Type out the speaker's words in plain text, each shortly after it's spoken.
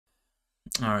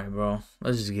Alright, bro.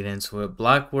 Let's just get into it.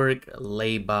 BlockWork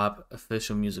Lay Bop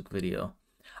official music video.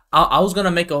 I was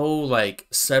gonna make a whole like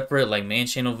separate like main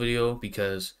channel video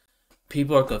because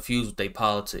people are confused with their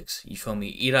politics. You feel me?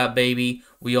 E Dot Baby,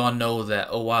 we all know that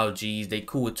OYGs, they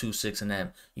cool with 2-6 and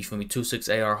them. You feel me?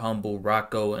 2-6 AR Humble,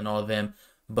 Rocco, and all of them.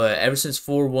 But ever since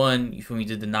 4-1, you feel me,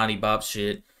 did the Naughty Bop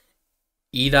shit.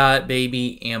 E Dot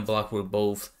Baby and BlockWork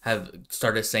both have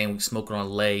started saying we smoking on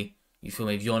Lay. You feel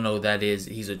me? If you don't know what that is,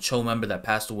 he's a Cho member that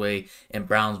passed away in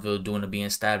Brownsville doing a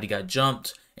being stabbed. He got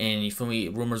jumped, and you feel me?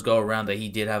 Rumors go around that he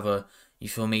did have a, you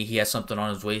feel me? He had something on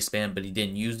his waistband, but he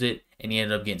didn't use it, and he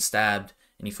ended up getting stabbed,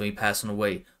 and you feel me? Passing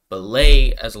away. But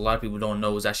Lay, as a lot of people don't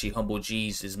know, is actually Humble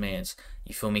G's his man's.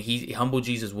 You feel me? Humble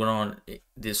G's has went on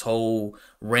this whole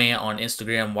rant on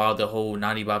Instagram while the whole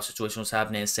Naughty Bob situation was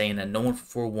happening, saying that no one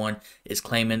from 4-1 is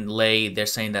claiming Lay. They're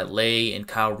saying that Lay and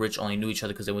Kyle Rich only knew each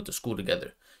other because they went to school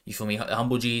together. You feel me?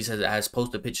 Humble G's has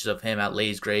posted pictures of him at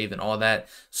Lay's grave and all that.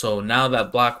 So now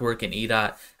that BlockWork and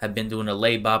EDOT have been doing a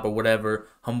Lay Bop or whatever,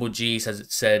 Humble G's has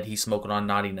said he's smoking on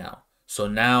Naughty now. So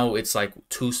now it's like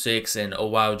 2-6 and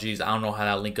OYGs. I don't know how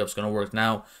that link up's gonna work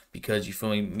now because you feel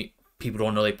me? People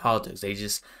don't know their politics. They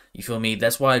just, you feel me?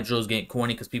 That's why Drill's getting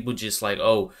corny because people just like,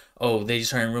 oh, they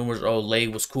just hearing rumors. Oh, Lay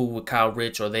was cool with Kyle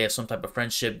Rich, or they have some type of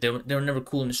friendship. They were never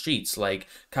cool in the streets. Like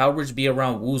Kyle Rich be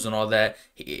around Woos and all that,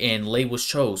 and Lay was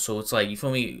Cho. So it's like, you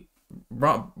feel me?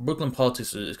 Brooklyn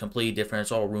politics is completely different.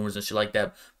 It's all rumors and shit like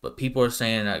that. But people are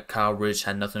saying that Kyle Rich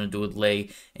had nothing to do with Lay,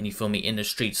 and you feel me, in the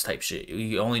streets type shit.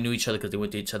 You only knew each other because they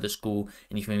went to each other's school,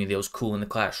 and you feel me, they was cool in the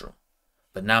classroom.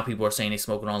 But now people are saying they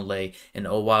smoking on Lay, and the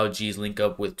OYGs link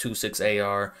up with 2-6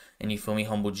 AR, and you feel me,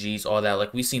 Humble G's, all that.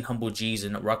 Like we seen Humble G's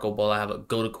and Rocco Ball have a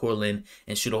go to Cortland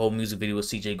and shoot a whole music video with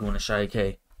CJ Goon and Shy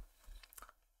K.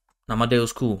 Now my day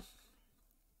was cool.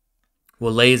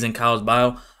 Well, Lay's in Kyle's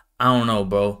bio, I don't know,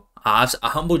 bro.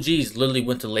 Humble G's literally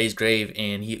went to Lay's grave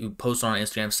and he posted on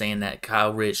Instagram saying that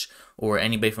Kyle Rich or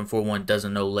anybody from 4-1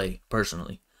 doesn't know Lay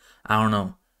personally. I don't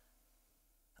know.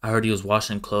 I heard he was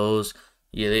washing clothes.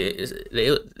 Yeah,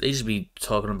 they just be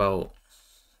talking about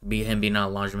him being out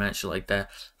of laundromat, shit like that.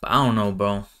 But I don't know,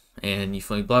 bro. And you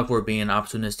feel me? BlockWork being an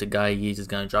opportunistic guy, he's just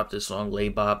gonna drop this song, Lay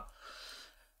Bop.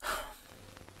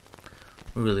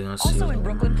 We're really gonna see. Also in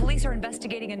Brooklyn, police are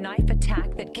investigating a knife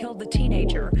attack that killed the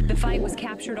teenager. The fight was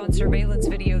captured on surveillance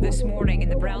video this morning in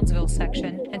the Brownsville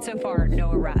section, and so far,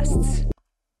 no arrests.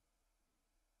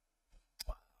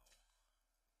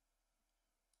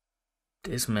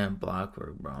 This man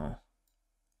BlockWork, bro.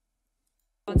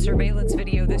 On surveillance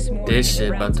video this morning. This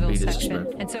shit about to be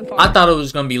disrespectful. And so far, I thought it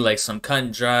was gonna be like some cut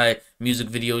and dry music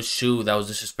video shoot that was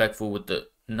disrespectful with the.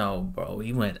 No, bro,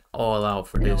 he went all out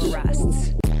for this. No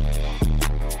arrests.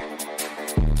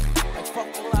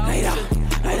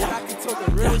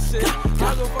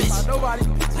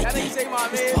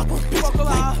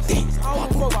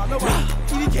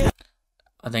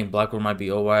 I think BlockWork might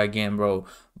be OY again, bro.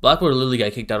 BlockWork literally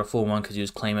got kicked out of 4-1 because he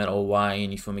was claiming OY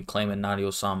and you feel me, claiming Naughty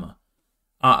Osama.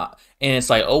 And it's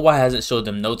like OY hasn't showed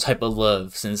them no type of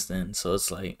love since then. So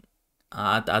it's like,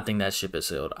 I think that ship is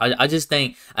sailed. I just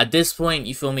think at this point,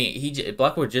 you feel me,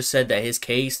 BlockWork just said that his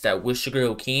case that with Sugar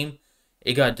Hill Keem,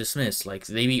 it got dismissed. Like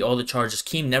they beat all the charges.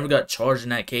 Keem never got charged in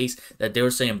that case that they were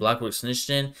saying BlockWork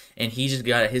snitched in, and he just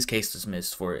got his case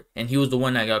dismissed for it. And he was the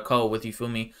one that got caught with, you feel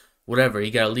me, whatever. He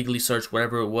got illegally searched,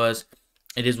 whatever it was.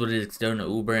 It is what it is. They're in the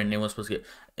Uber and they weren't supposed to get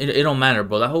it don't matter,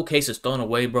 bro. That whole case is thrown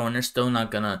away, bro, and they're still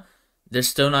not gonna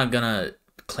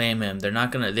claim him.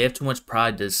 They have too much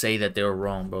pride to say that they were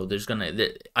wrong, bro.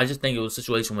 I just think it was a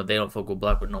situation where they don't fuck with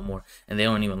BlockWork no more and they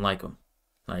don't even like him.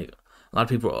 Like a lot of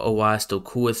people are OY still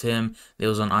cool with him. They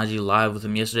was on IG Live with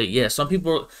him yesterday. Yeah, some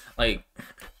people like,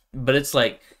 but it's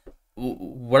like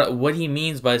what he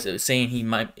means by saying he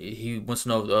wants to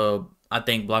know. I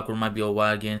think BlockWork might be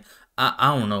OY again.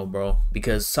 I don't know, bro,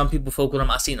 because some people fuck with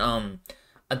him. I seen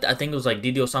I think it was like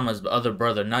Didi Osama's other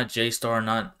brother, not J Star,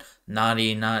 not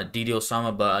Naughty, not Didi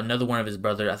Osama, but another one of his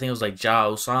brothers. I think it was like Ja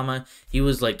Osama. He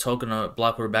was like talking to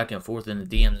BlockWork back and forth in the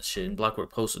DMs and shit, and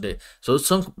BlockWork posted it. So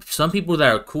some people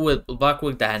that are cool with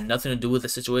BlockWork that had nothing to do with the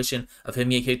situation of him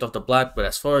getting kicked off the block. But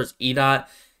as far as EDOT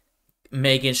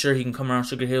making sure he can come around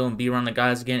Sugar Hill and be around the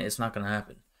guys again, it's not gonna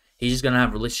happen. He's just gonna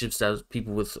have relationships that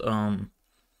people with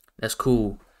that's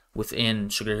cool within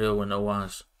Sugar Hill and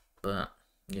OYs. But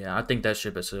yeah, I think that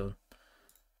ship is sailed.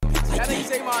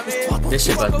 This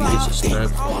shit about to be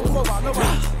disrespectful.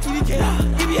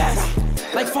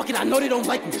 Like fucking, I know they don't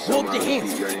like me. Hold up your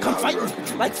hands. Come fight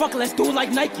me. Like fucking, let's do it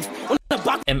like Nike.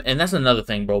 And that's another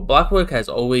thing, bro. BlockWork has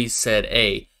always said,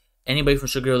 hey, Anybody from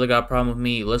Sugar Hill that got a problem with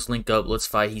me, let's link up, let's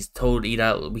fight. He's told Eat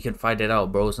Out, we can fight it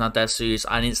out, bro. It's not that serious.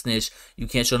 I didn't snitch. You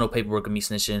can't show no paperwork of me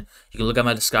snitching. You can look at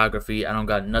my discography. I don't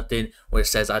got nothing where it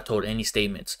says I told any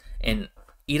statements. And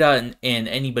Eat Out and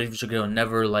anybody from Sugar Hill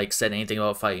never like said anything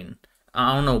about fighting.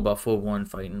 I don't know about 4-1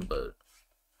 fighting, but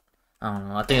I don't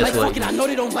know. I think that's like what fucking, I know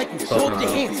they don't like me. Throw up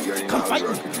your hands, come fight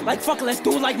me. Like fucking, let's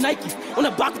do it like Nike. On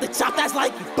the block with the chop, that's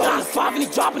like you. Down the 5 and he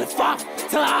dropping the 5.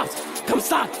 Tell the ops, come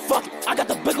inside. Fuck it, I got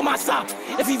the big on my side.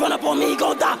 If he run up on me, he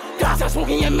gon' die. God, start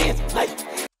smoking your mans. Like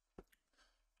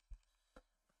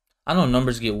I know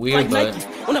numbers get weird, like but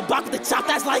Nike. On the block with the chop,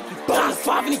 that's like you. Down the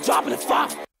 5 and he dropping the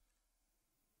 5.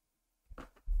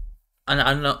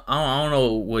 I don't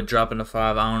know what dropping the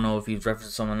 5. I don't know if he's referencing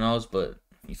someone else, but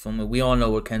you feel me? We all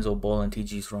know where Kenzo Bola and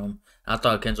TG's from. I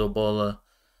thought Kenzo Bola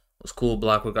was cool.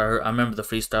 BlockWork. I remember the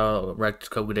freestyle wrecked a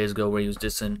couple days ago where he was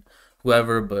dissing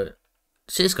whoever, but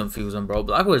shit's confusing, bro.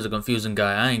 BlockWork's a confusing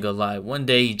guy. I ain't gonna lie. One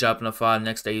day he's dropping a 5,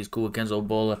 next day he's cool with Kenzo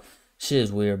Bola. Shit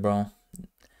is weird, bro.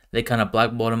 They kind of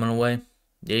blackballed him in a way.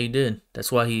 Yeah, he did.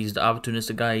 That's why he's the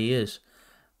opportunistic guy he is.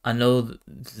 I know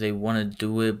they want to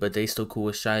do it, but they still cool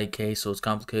with Shy K, so it's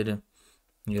complicated.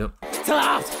 Yep. Tell the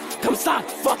ops, come inside.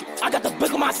 Fuck it, I got the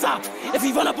big on my side. If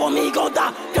he run up on me, he gon'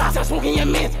 die. God, start smoking your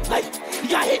mans. Like, you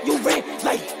got hit, you ran.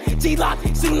 Like, G-Lock,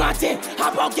 C910.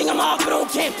 Hop out, gang, I'm all good on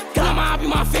camp. Gun on my eye, be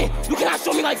my fan. You cannot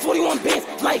show me like 41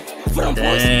 bands. Like, for them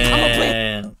boys, I'm a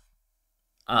plan.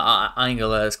 I ain't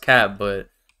gonna let us cap, but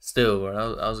still,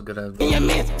 bro, that was a good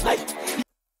ass. Like,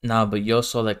 nah, but y'all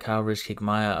saw that Kyle Rich kick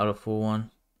Maya out of 4-1.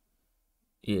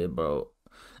 Yeah, bro.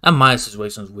 That Maya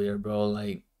situation was weird, bro.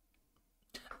 Like,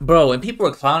 bro, and people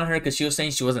were clowning her because she was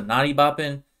saying she wasn't naughty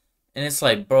bopping. And it's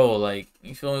like, bro, like,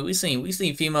 you feel me? We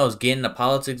seen females get into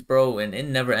politics, bro, and it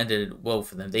never ended well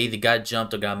for them. They either got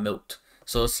jumped or got milked.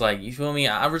 So it's like, you feel me?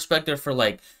 I respect her for,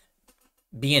 like,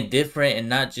 being different and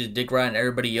not just dick riding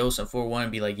everybody else in 4-1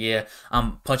 and be like, yeah,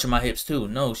 I'm punching my hips too.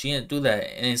 No, she didn't do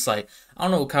that. And it's like, I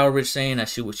don't know what Kyle Rich saying that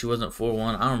she wasn't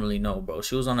 4-1. I don't really know, bro.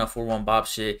 She was on that 4-1 bop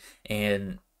shit,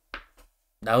 and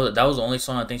that was the only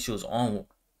song I think she was on.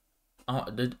 I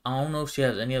don't know if she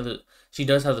has any other. She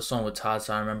does have the song with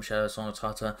Tata. I remember she had a song with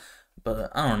Tata, but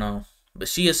I don't know. But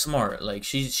she is smart. Like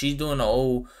she's doing the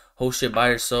whole shit by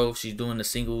herself. She's doing the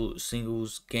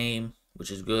singles game,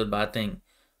 which is good. But I think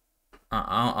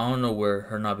I don't know where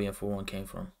her not being 4-1 came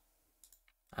from.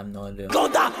 I have no idea.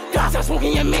 Go die, guys, I'm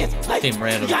smoking your mans. Like,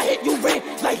 random. You got hit, you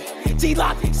ran. Like,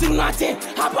 G-Lock,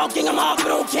 C910. Hop out, gang, I'm all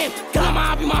good on camp. Gun on my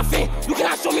eye, be my fan. You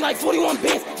cannot show me like 41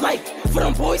 bands. Like, for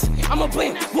them boys, I'm a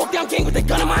blend. Walk down gang with the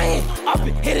gun in my hand. Up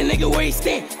it, hit a nigga where he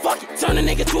stand. Fuck it, turn a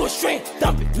nigga to a strand.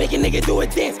 Dump it, make a nigga do a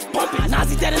dance. Pump it,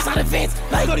 Nazi dead inside advance.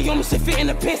 Like, go to your shit fit in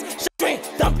the pants. Strand,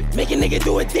 dump it, make a nigga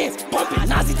do a dance. Pump it,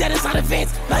 Nazi dead inside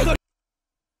advance. Like, go.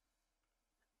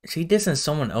 She dissing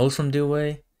someone else from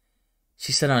DOA.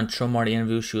 She said on a Tro Marty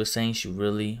interview she was saying she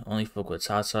really only fuck with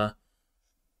Tata.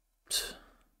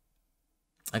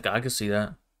 I could see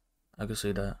that. I could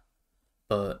see that.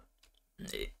 But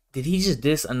did he just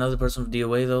diss another person from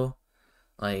DOA though?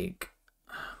 Like,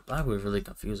 BlockWork's really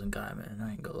confusing guy, man.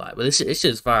 I ain't gonna lie. But it's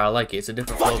just fire. I like it. It's a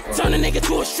different flow. Turn a nigga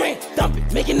to a strand. Dump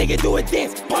it. Make a nigga do a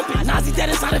dance. Pump it. Nazi dead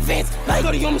inside advance. Like,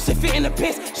 go to your shit fit in the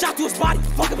pants. Shot to his body.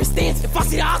 Fuck up his stance. If I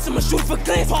see the odds, I'ma shoot for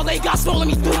glance. Parlay got swollen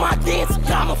me through my dance.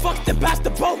 Yeah, I'ma fuck the pass the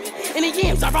boat. In the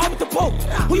yams, I ride with the boat.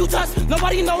 Who you touch?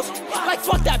 Nobody knows. Like,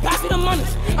 fuck that. Pass me the money.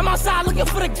 I'm outside looking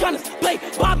for the gunners. Play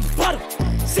Bobby Butter.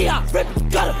 See how I rip it,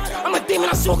 gutter. I'm a demon.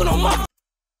 I'm smoking on mother.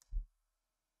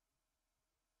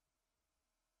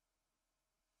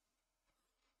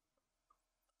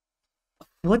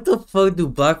 What the fuck do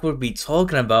BlockWork be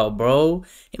talking about, bro?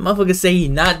 He motherfucker say he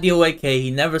not DOAK. He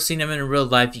never seen him in real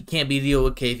life. He can't be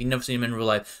DOAK if he never seen him in real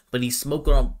life. But he's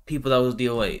smoking on people that was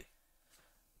DOA.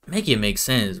 Make it make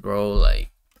sense, bro. Like,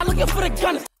 I'm looking for the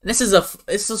gunners. This is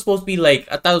supposed to be like,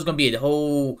 I thought it was gonna be a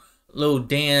whole little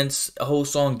dance, a whole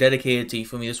song dedicated to, you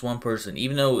feel me, this one person.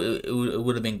 Even though it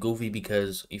would have been goofy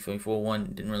because, you feel me,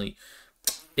 4-1 didn't really.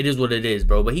 It is what it is,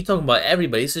 bro. But he talking about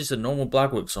everybody. It's just a normal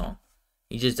BlockWork song.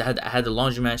 He just had the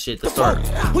laundromat shit to start.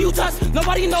 Who you touch?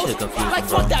 Nobody knows. Like,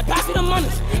 fuck that. Pass me the money.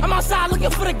 I'm outside looking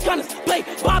for the gunners. Play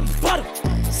Bobby Butter.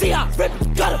 See how I rip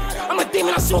it, gutter. I'm a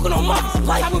demon. I'm smoking on mothers.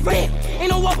 Like, I'm a red.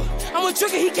 Ain't no rubber. I'm a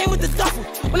trigger. He came with the duffel.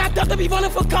 When I ducked up, he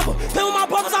running for cover. Play with my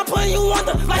brothers. I'm putting you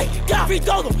under. Like, got free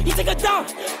dodo. He take a down.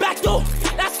 Back door.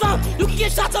 That's some. You can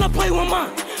get shots on a play with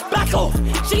mine. back off.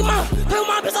 She mine, little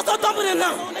mine, bitch, I start dumping it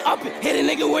now. Up it, hit a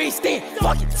nigga where he stand.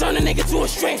 Fuck it, turn a nigga to a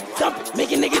strand. Dump it,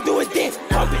 make a nigga do a dance.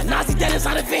 Pump it, Nazi dead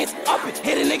inside the vans. Up it,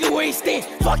 hit a nigga where he stand.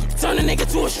 Fuck it, turn a nigga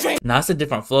to a strand. Nah, it's a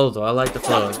different flow though. I like the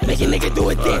flow. Make a nigga do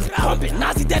a dance. Pump it,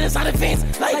 Nazi dead inside the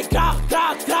vans. Like God.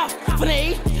 From the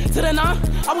 8 to the 9,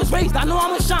 I was raised, I know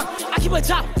I'ma shine. I keep a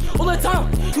job all the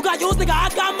time. You got yours, nigga, I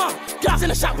got mine. Guys in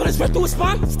the shop, put his right through his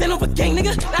spine. Stand over gang,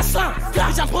 nigga, that's slime.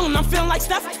 Bitch, I'm pulling, I'm feeling like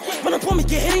Steph. Run up on me,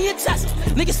 get hit in your chest.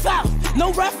 Niggas foul,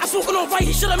 no ref. I swooping on right,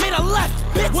 he should've made a left.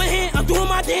 Bitch, one hand, I'm doing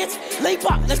my dance. Lay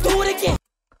pop, let's do it again.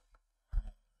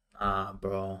 Nah,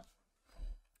 bro.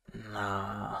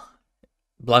 Nah.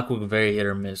 BlockWork very hit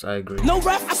or miss, I agree. No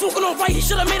ref, I swooping on right, he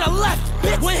should've made a left.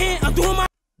 Bitch, one hand, I'm doing my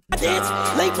dance.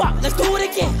 Lay pop, let's do it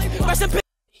again. Rest in peace.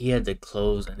 He had the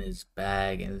clothes in his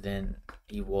bag and then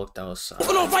he walked outside.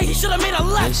 On right, he should have made a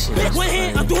left. Bitch, one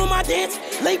hand, I'm doing my dance.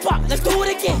 Lay pop, let's do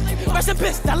it again. Rest in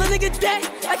peace, that little nigga dead.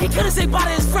 Like he couldn't say bye to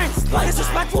his friends. But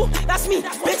disrespectful, that's me.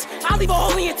 Bitch, I'll leave a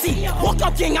hole in your teeth. Walk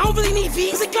up, gang, I don't really need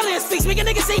V's. A gun in his face, make a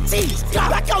nigga say tease. Got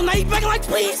back out, now he begging like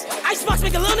please. Icebox,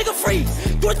 make a little nigga freeze.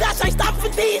 Do a dash, I ain't stopping for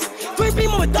these. 3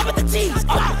 beam with double the tees.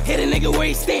 Hit a nigga where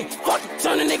he stand. Fuck it,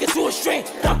 turn a nigga to a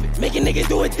strand. Dump it, make a nigga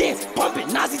do a dance. Pump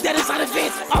it, Nazi dead inside the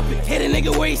vans. Up it, hit a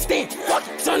nigga where he stand. Fuck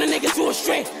it, turn a nigga to a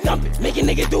strand. Dump it, make a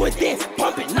nigga do a dance.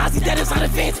 Pump it, Nazi dead inside the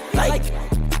vans. Like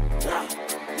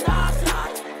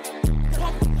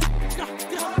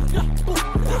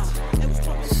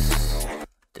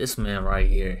this man right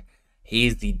here,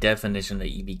 he's the definition of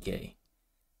EBK.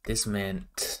 This man,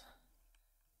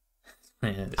 bro,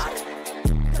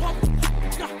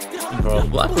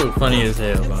 BlockWork funny as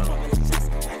hell, bro.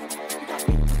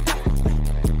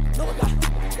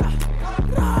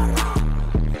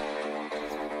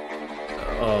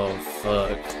 Oh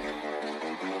fuck!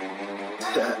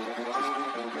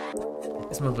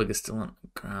 This motherfucker's still on the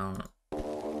ground,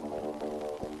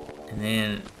 and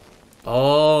then.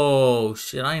 Oh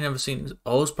shit, I ain't never seen this.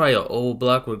 Oh, it's probably an old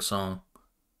BlockWork song.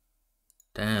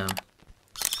 Damn.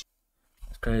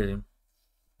 That's crazy.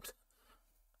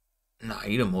 Nah,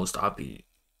 he the most OP in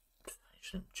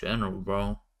general,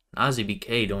 bro. Nazi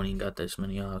BK don't even got this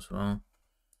many odds, bro.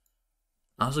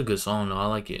 That's a good song though. I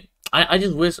like it. I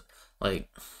just wish, like,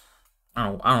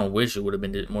 I don't wish it would have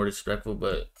been more disrespectful,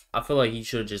 but I feel like he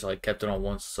should have just like kept it on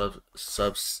one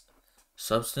substance,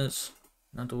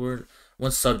 not the word,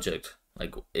 one subject.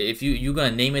 Like, if you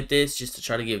gonna name it this just to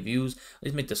try to get views, at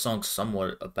least make the song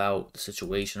somewhat about the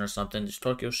situation or something. Just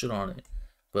talk your shit on it.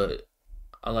 But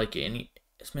I like it. And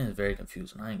this man is very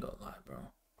confusing. I ain't gonna lie,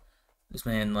 bro. This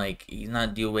man, like, he's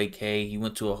not DOAK. He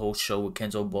went to a whole show with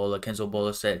Kenzo Bola. Kenzo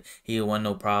Bola said he had won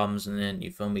no problems, and then,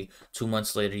 you feel me, 2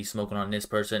 months later he's smoking on this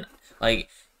person. Like,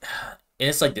 and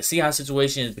it's like the CI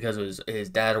situation is because of his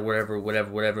dad or whatever.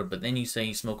 But then you say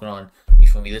he's smoking on, you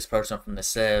feel me, this person from the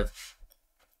Sev.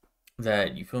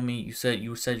 That, you feel me, you said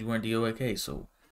you weren't DOAK, so